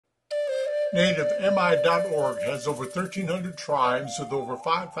NativeMI.org has over 1,300 tribes with over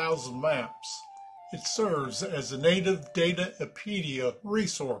 5,000 maps. It serves as a NativeDataEpedia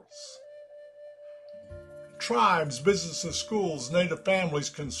resource. Tribes, businesses, schools, Native families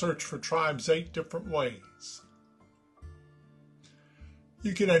can search for tribes 8 different ways.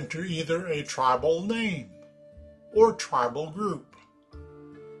 You can enter either a tribal name or tribal group.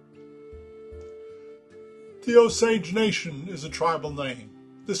 The Osage Nation is a tribal name.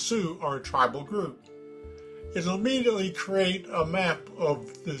 The Sioux are a tribal group. It'll immediately create a map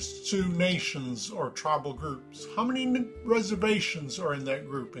of the Sioux nations or tribal groups. How many reservations are in that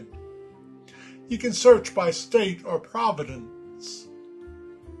grouping? You can search by state or province.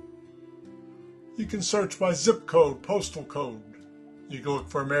 You can search by zip code, postal code. You can look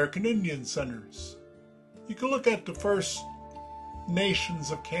for American Indian centers. You can look at the First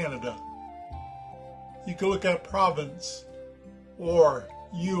Nations of Canada. You can look at province or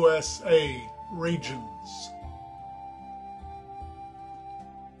USA regions.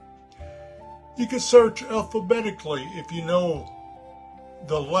 You can search alphabetically if you know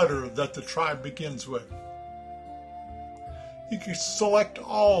the letter that the tribe begins with. You can select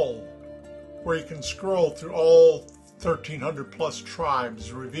all, where you can scroll through all 1,300 plus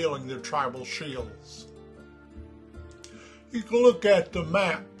tribes, revealing their tribal shields. You can look at the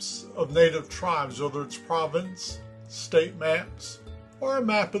maps of native tribes, whether it's province, state maps, or a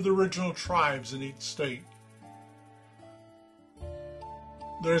map of the original tribes in each state.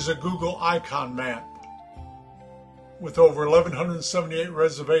 There's a Google icon map with over 1,178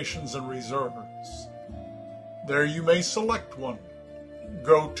 reservations and reserves. There you may select one.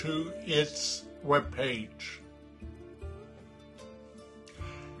 Go to its webpage.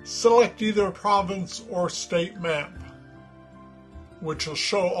 Select either a province or state map, which will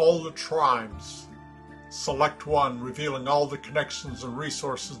show all the tribes. Select one, revealing all the connections and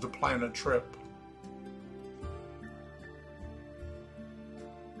resources to plan a trip.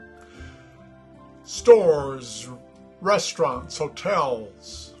 Stores, restaurants,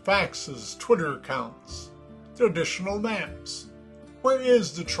 hotels, faxes, Twitter accounts, the additional maps. Where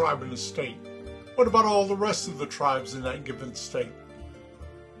is the tribe in a state? What about all the rest of the tribes in that given state?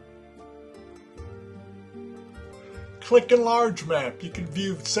 Click Enlarge Map. You can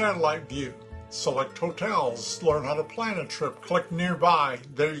view satellite view. Select hotels. Learn how to plan a trip. Click Nearby.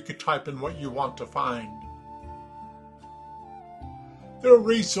 There you can type in what you want to find. There are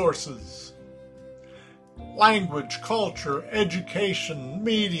resources. Language, culture, education,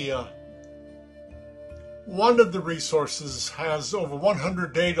 media. One of the resources has over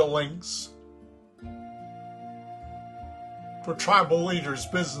 100 data links for tribal leaders,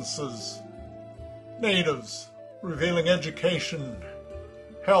 businesses, natives, revealing education,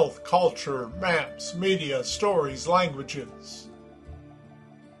 health, culture, maps, media, stories, languages.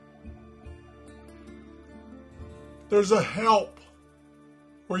 There's a help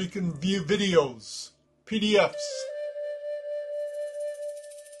where you can view videos, PDFs.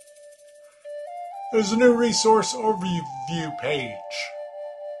 There's a new resource overview page.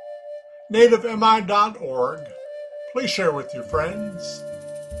 NativeMI.org. Please share with your friends.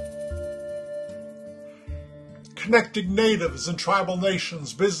 Connecting natives and tribal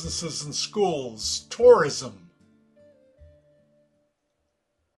nations, businesses and schools, tourism.